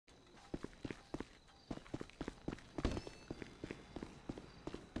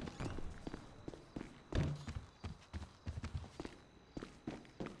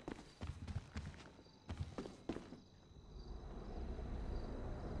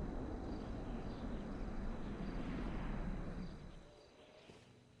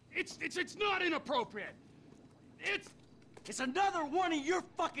It's not inappropriate. It's another one of your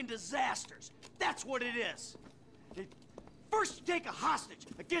fucking disasters. That's what it is. First you take a hostage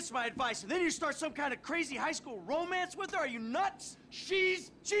against my advice, and then you start some kind of crazy high school romance with her? Are you nuts?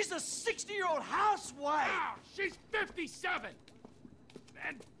 She's a 60-year-old housewife. Ah, she's 57.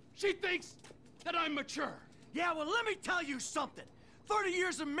 And she thinks that I'm mature. Yeah, well, let me tell you something. 30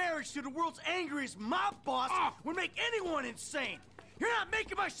 years of marriage to the world's angriest mob boss would make anyone insane. You're not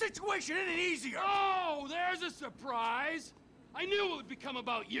making my situation any easier. Oh, there's a surprise. I knew it would become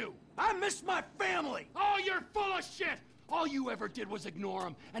about you. I miss my family. Oh, you're full of shit. All you ever did was ignore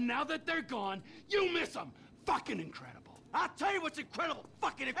them, and now that they're gone, you miss them. Fucking incredible. I'll tell you what's incredible.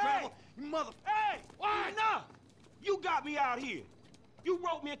 Fucking incredible. Hey. You mother... Hey! What? Enough! You got me out here. You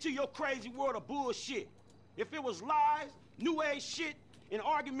wrote me into your crazy world of bullshit. If it was lies, new age shit, and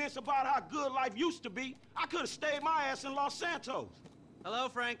arguments about how good life used to be, I could have stayed my ass in Los Santos. Hello,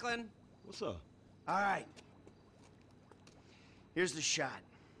 Franklin. What's up? All right. Here's the shot.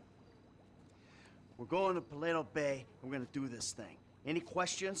 We're going to Paleto Bay, and we're gonna do this thing. Any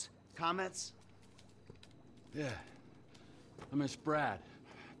questions? Comments? Yeah. I miss Brad.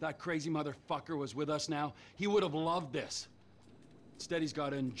 That crazy motherfucker was with us now. He would have loved this. Instead, he's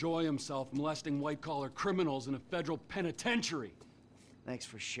got to enjoy himself molesting white-collar criminals in a federal penitentiary. Thanks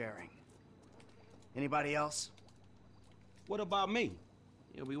for sharing. Anybody else? What about me?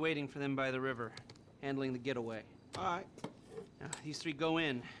 You'll be waiting for them by the river, handling the getaway. All right. Now, these three go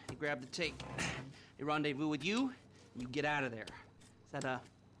in, they grab the tape. They rendezvous with you, and you get out of there. Does that,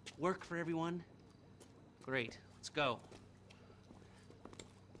 work for everyone? Great. Let's go.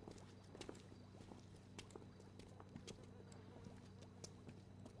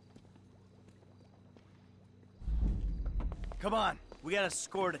 Come on, we got a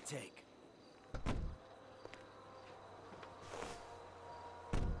score to take.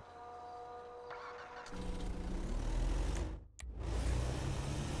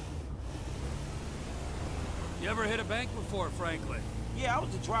 You ever hit a bank before, Franklin? Yeah, I was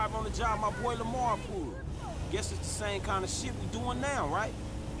the driver on the job my boy Lamar pulled. Guess it's the same kind of shit we doing now, right?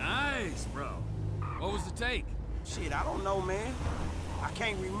 Nice, bro. What was the take? Shit, I don't know, man. I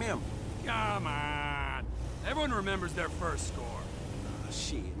can't remember. Come on. Everyone remembers their first score.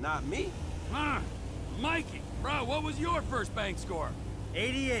 Shit, not me. Huh? Mikey, bro, what was your first bank score?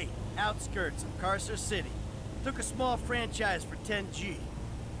 88, outskirts of Carcer City. Took a small franchise for 10G.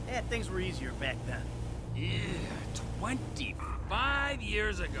 Yeah, things were easier back then. Yeah, 25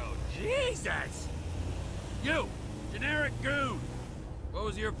 years ago. Jesus! You, generic goon. What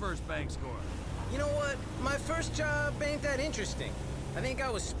was your first bank score? You know what? My first job ain't that interesting. I think I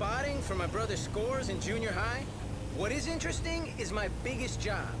was spotting for my brother's scores in junior high. What is interesting is my biggest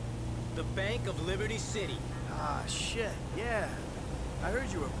job, the Bank of Liberty City. Ah, shit, yeah. I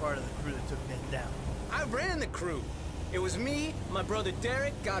heard you were part of the crew that took that down. I ran the crew. It was me, my brother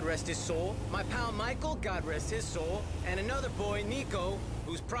Derek, God rest his soul, my pal Michael, God rest his soul, and another boy, Nico,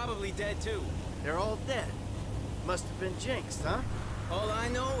 who's probably dead too. They're all dead. Must have been jinxed, huh? All I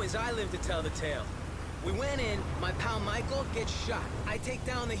know is I live to tell the tale. We went in, my pal Michael gets shot. I take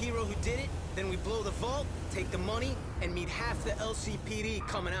down the hero who did it, then we blow the vault, take the money, and meet half the LCPD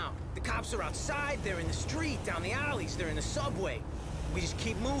coming out. The cops are outside, they're in the street, down the alleys, they're in the subway. We just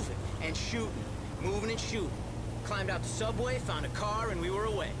keep moving and shooting, moving and shooting. Climbed out the subway, found a car, and we were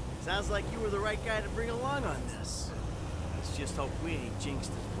away. Sounds like you were the right guy to bring along on this. Let's just hope we ain't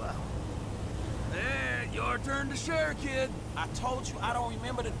jinxed as well. Your turn to share, kid. I told you I don't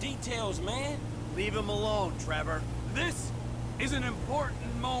remember the details, man. Leave him alone, Trevor. This is an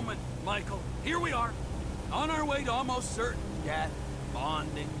important moment, Michael. Here we are, on our way to almost certain death,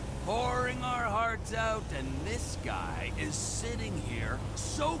 bonding, pouring our hearts out, and this guy is sitting here,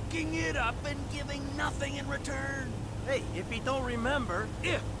 soaking it up and giving nothing in return. Hey, if he don't remember...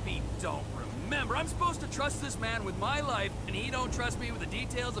 If he don't remember, I'm supposed to trust this man with my life, and he don't trust me with the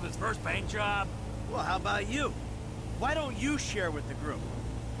details of his first bank job? Well, how about you? Why don't you share with the group?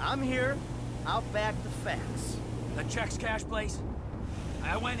 I'm here, I'll back the facts. The checks cash place?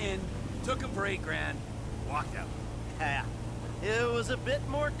 I went in, took him for $8 grand, walked out. Yeah. It was a bit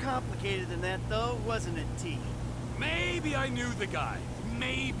more complicated than that, though, wasn't it, T? Maybe I knew the guy.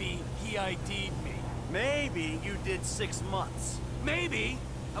 Maybe he ID'd me. Maybe you did 6 months. Maybe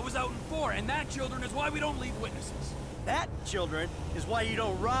I was out in 4, and that, children, is why we don't leave witnesses. That, children, is why you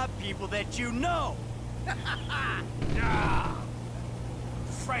don't rob people that you know. Ah.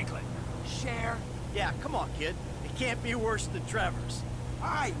 Franklin, share? Yeah, come on, kid. It can't be worse than Trevor's. All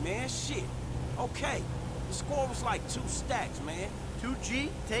right, man, shit. Okay, the score was like 2 stacks, man. 2G,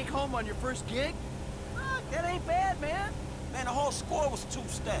 take home on your first gig? That ain't bad, man. Man, the whole score was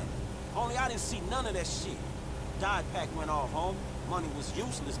two-stacked. Only I didn't see none of that shit. Die pack went off, homie. Money was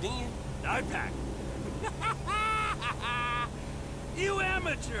useless then. Die pack. You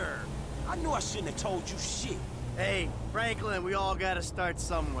amateur. I knew I shouldn't have told you shit. Hey, Franklin, we all gotta start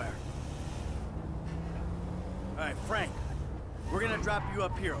somewhere. All right, Frank, we're gonna drop you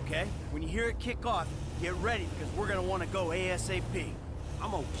up here, okay? When you hear it kick off, get ready, because we're gonna want to go ASAP.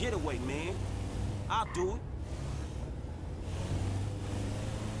 I'm on getaway, man. I'll do it.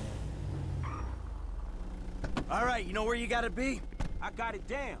 All right, you know where you gotta be? I got it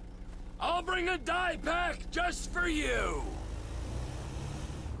down. I'll bring a die pack just for you.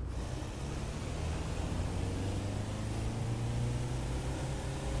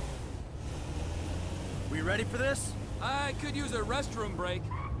 We ready for this? I could use a restroom break.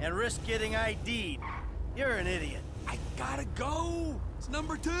 And risk getting ID'd. You're an idiot. I gotta go. It's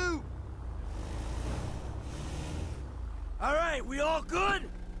number 2. All right, we all good?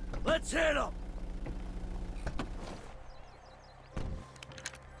 Let's hit 'em.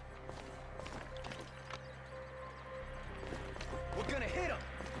 We're gonna hit him.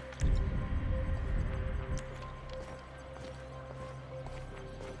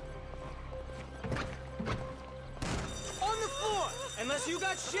 On the floor. Unless you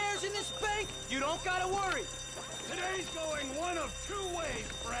got shares in this bank, you don't gotta worry. Today's going one of 2 ways,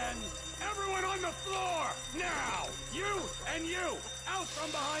 friend. Everyone on the floor, now! You and you, out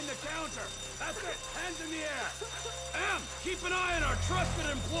from behind the counter. That's it, hands in the air. Em, keep an eye on our trusted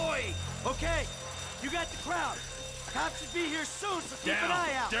employee. Okay, you got the crowd. Cops should be here soon, so keep an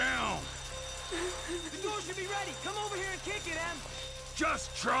eye out. Down. The door should be ready. Come over here and kick it, Em.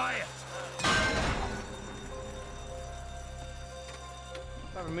 Just try it.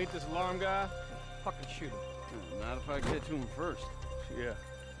 If I ever meet this alarm guy, fucking shoot him. Not if I get to him first. Yeah.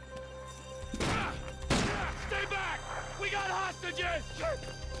 Stay back! We got hostages!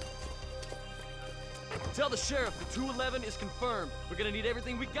 Tell the sheriff the 211 is confirmed. We're gonna need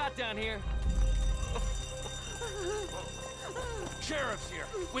everything we got down here. Sheriff's here.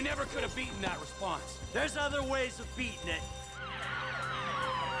 We never could have beaten that response. There's other ways of beating it.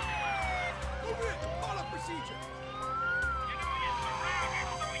 Move it! Follow procedure.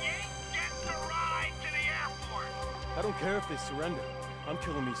 I don't care if they surrender. I'm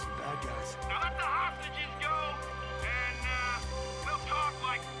killing me some bad guys. Now let the hostages go, and, we'll talk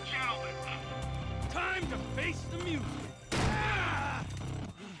like gentlemen. Time to face the music.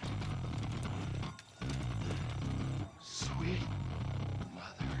 Sweet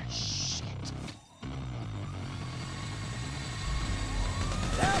mother shit.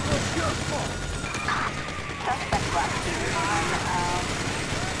 That was your fault. Suspect left on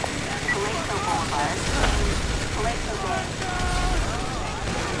Paleto Boulevard. Paleto Bay.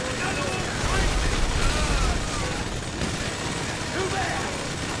 Too bad.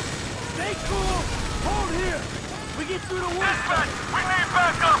 Stay cool. Hold here. We get through the worst of it. We need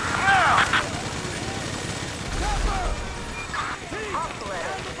backup now!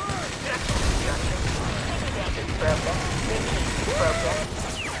 Engines broken. Repeat, broken.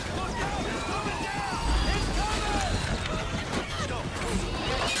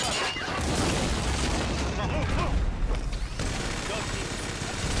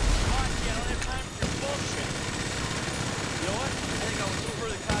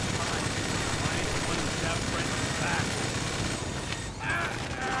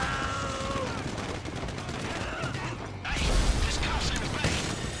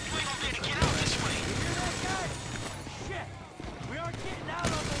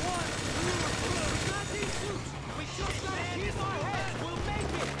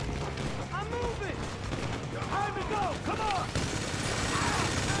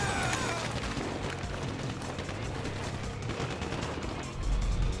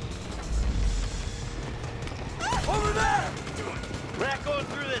 Over there! We're not going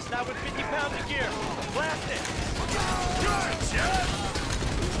through this, not with 50 pounds of gear. Blast it! Good, Jeff!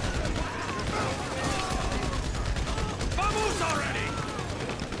 Vamos already!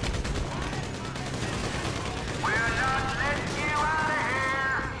 We're not letting you out of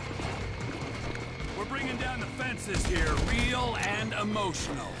here! We're bringing down the fences here, real and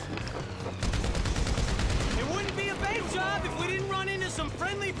emotional. It wouldn't be a bank job if we didn't run into some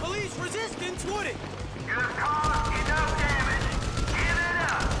friendly police resistance, would it? You've caused enough damage. Give it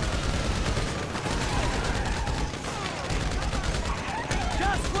up!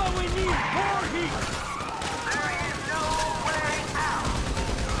 Just what we need! More heat! There is no way out!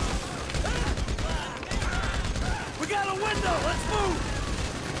 We got a window! Let's move!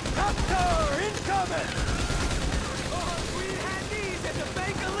 Cop car incoming! We had these at the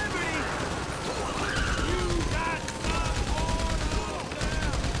Bank of Liberty. You got some more!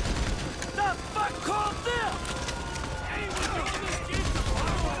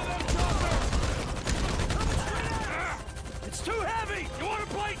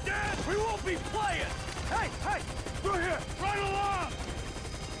 We won't be playing! Hey, hey! Through here! Right along!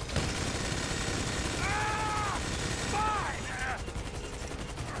 Ah! Fine!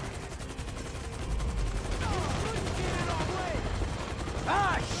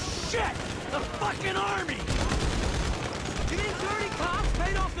 Ah, shit! The fucking army! You think dirty cops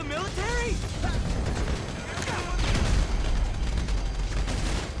paid off the military?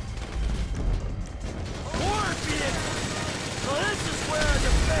 War vehicles! So this is where our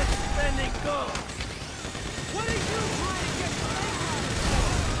defense spending goes! What are you trying to get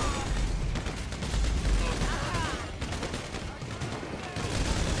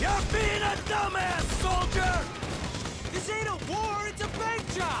You're being a dumbass, soldier! This ain't a war, it's a bank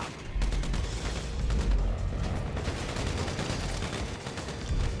job!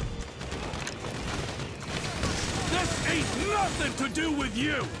 This ain't nothing to do with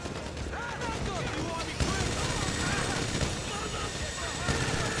you!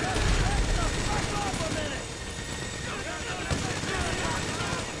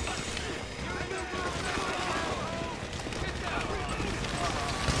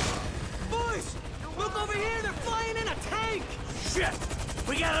 Boys! Look over here, they're flying in a tank! Shit!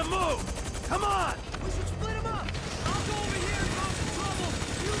 We gotta move! Come on! We should split them up! I'll go over here and cause some trouble!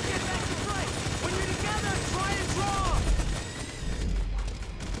 You get back to flank! When you're together, try and draw!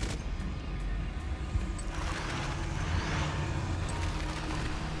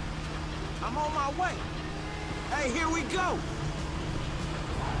 I'm on my way. Hey, here we go.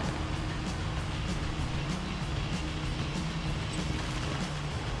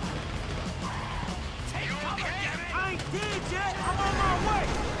 I ain't dead yet. I'm on my way.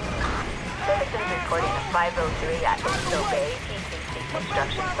 Citizens reporting a 503 at Paleto Bay, PCC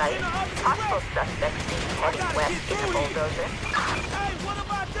construction site. Possible suspects seen heading west in a bulldozer. Hey, what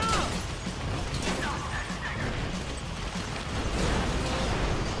have I done?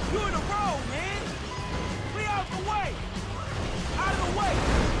 You're in the road, man. We out the way. Out of the way.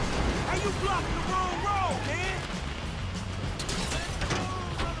 Hey, you blocking the wrong road, man.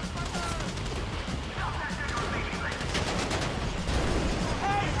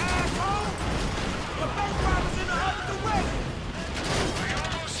 Hey, asshole. The bank robber's in the other direction. We're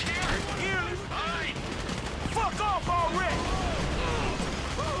almost here. Here, Fine. fuck off already.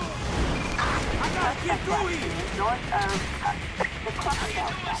 I gotta get through here. North of the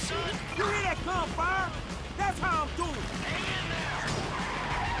Crocodile statue. You hear that gunfire? That's how I'm doing. Hang in there.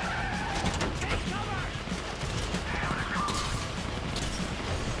 Take cover!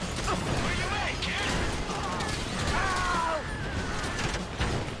 Where you at, kid? Ow!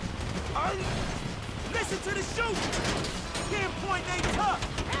 Listen to the shoot! Pinpoint they tough!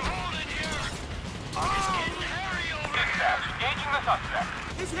 We're holding here. It's Oh! getting hairy over here. Engaging the suspect.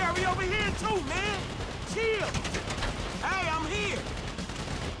 It's Harry over here too, man! Chill! Hey, I'm here!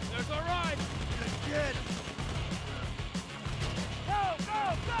 There's a ride! Good. Go, go,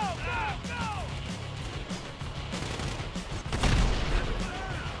 go, go, go!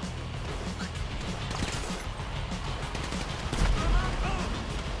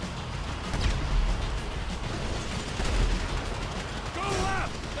 Go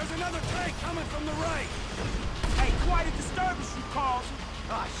left! There's another tank coming from the right! Hey, quite a disturbance you causing.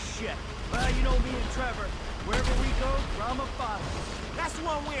 Ah, shit. Well, you know me and Trevor. Wherever we go, drama follows. That's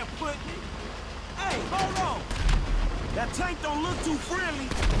one way of putting it. Hey, hold on! That tank don't look too friendly.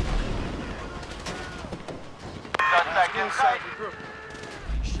 Suspect in sight.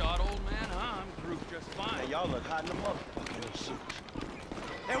 Shot, old man, huh? I'm grouped just fine. Hey, y'all look hot in the motherfucking suits.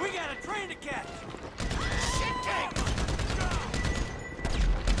 Hey, we got a train to catch! Shit tank!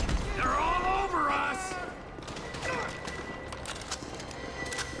 They're all over us!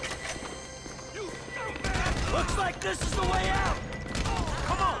 Looks like this is the way out!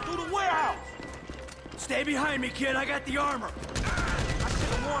 Come on, through the warehouse! Stay behind me, kid. I got the armor. I should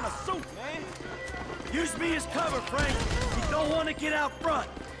have worn a suit, man. Use me as cover, Frank. You don't want to get out front.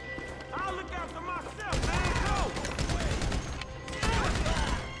 I'll look after myself, man. Go!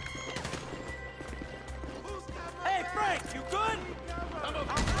 Hey, Frank, you good? I'm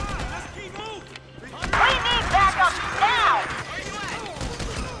fine. Let's keep moving. We need backup now! Where you at?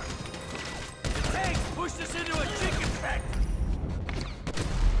 The tanks pushed us into a chicken factory.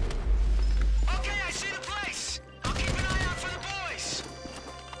 Okay, I see the place. I'll keep an eye out for the boys.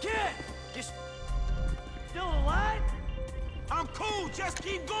 Kid, you still alive? I'm cool. Just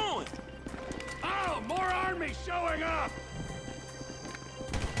keep going. Oh, more army showing up.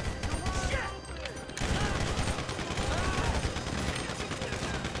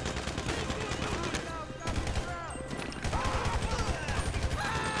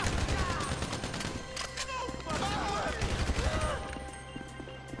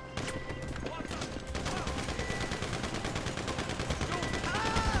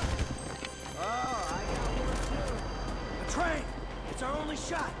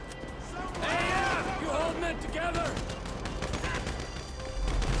 shot. Hey, you holding it together?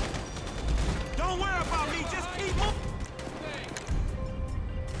 Don't worry about me, just keep moving.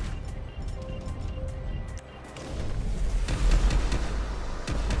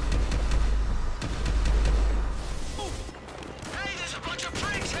 Hey, there's a bunch of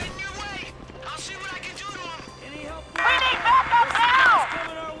pricks heading your way. I'll see what I can do to them. Any help? We need backup now! He's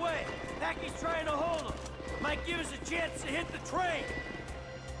coming our way. Packie's trying to hold him. Might give us a chance to hit the train.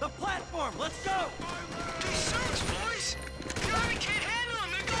 The platform, let's go! These sucks, boys. You already can't handle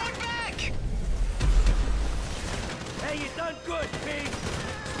them. They're going back. Hey, you done good, P.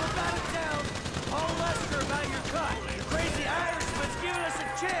 Slip out of town. Call Lester about your cut. The crazy Irishman's giving us a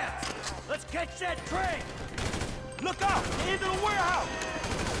chance. Let's catch that train. Look out, into the warehouse.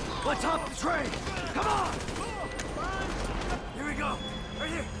 Let's hop the train. Come on. Here we go. Right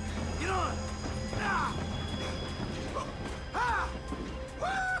here. Get on. Ah. Ah.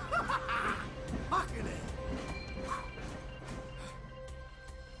 Fucking it.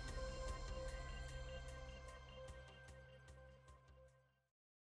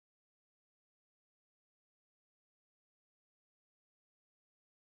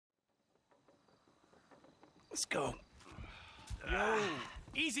 Let's go. Yo,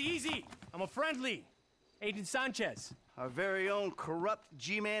 easy, easy. I'm a friendly. Agent Sánchez. Our very own corrupt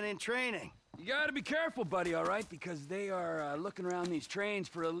G-man in training. You gotta be careful, buddy, all right? Because they are looking around these trains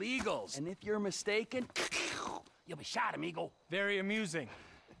for illegals. And if you're mistaken, you'll be shot, amigo. Very amusing.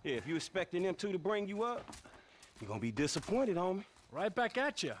 Yeah, if you expecting them two to bring you up, you're gonna be disappointed, homie. Right back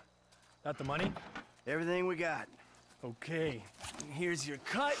at you. Got the money? Everything we got. Okay, here's your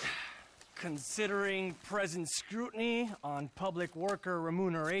cut. Considering present scrutiny on public worker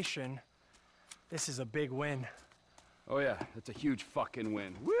remuneration, this is a big win. Oh, yeah, that's a huge fucking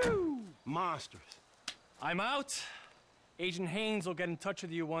win. Woo! Monsters. I'm out. Agent Haynes will get in touch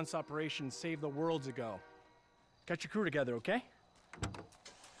with you once Operation Save the World's ago. Get your crew together, okay?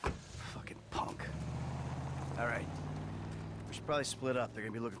 Fucking punk. All right. We should probably split up. They're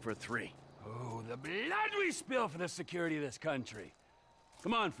gonna be looking for a 3. Oh, the blood we spill for the security of this country.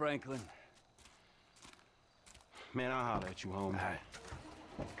 Come on, Franklin. Man, I'll holler at you, homie. All right.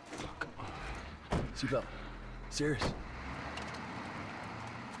 Seatbelt. Serious.